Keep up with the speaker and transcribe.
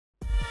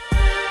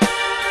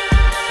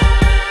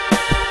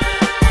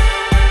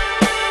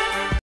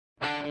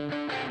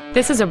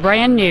This is a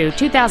brand new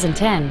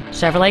 2010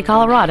 Chevrolet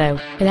Colorado.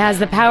 It has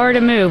the power to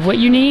move what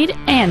you need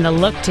and the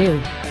look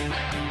too.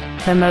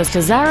 The most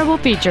desirable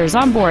features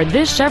on board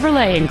this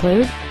Chevrolet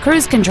include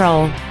cruise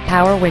control,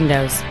 power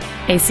windows,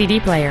 a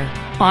CD player,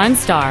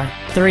 OnStar,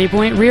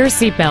 3-point rear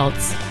seat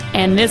belts,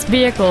 and this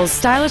vehicle's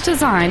stylish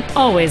design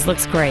always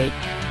looks great.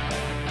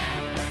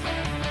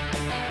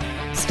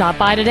 Stop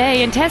by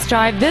today and test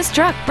drive this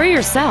truck for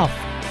yourself.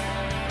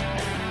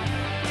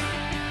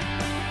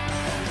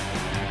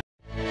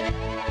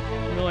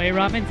 Roy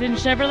Robinson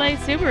Chevrolet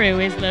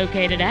Subaru is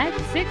located at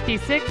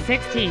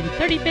 6616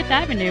 35th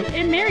Avenue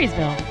in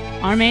Marysville.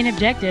 Our main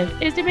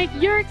objective is to make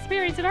your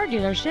experience at our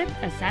dealership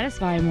a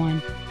satisfying one,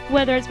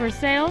 whether it's for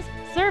sales,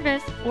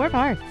 service, or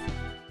parts.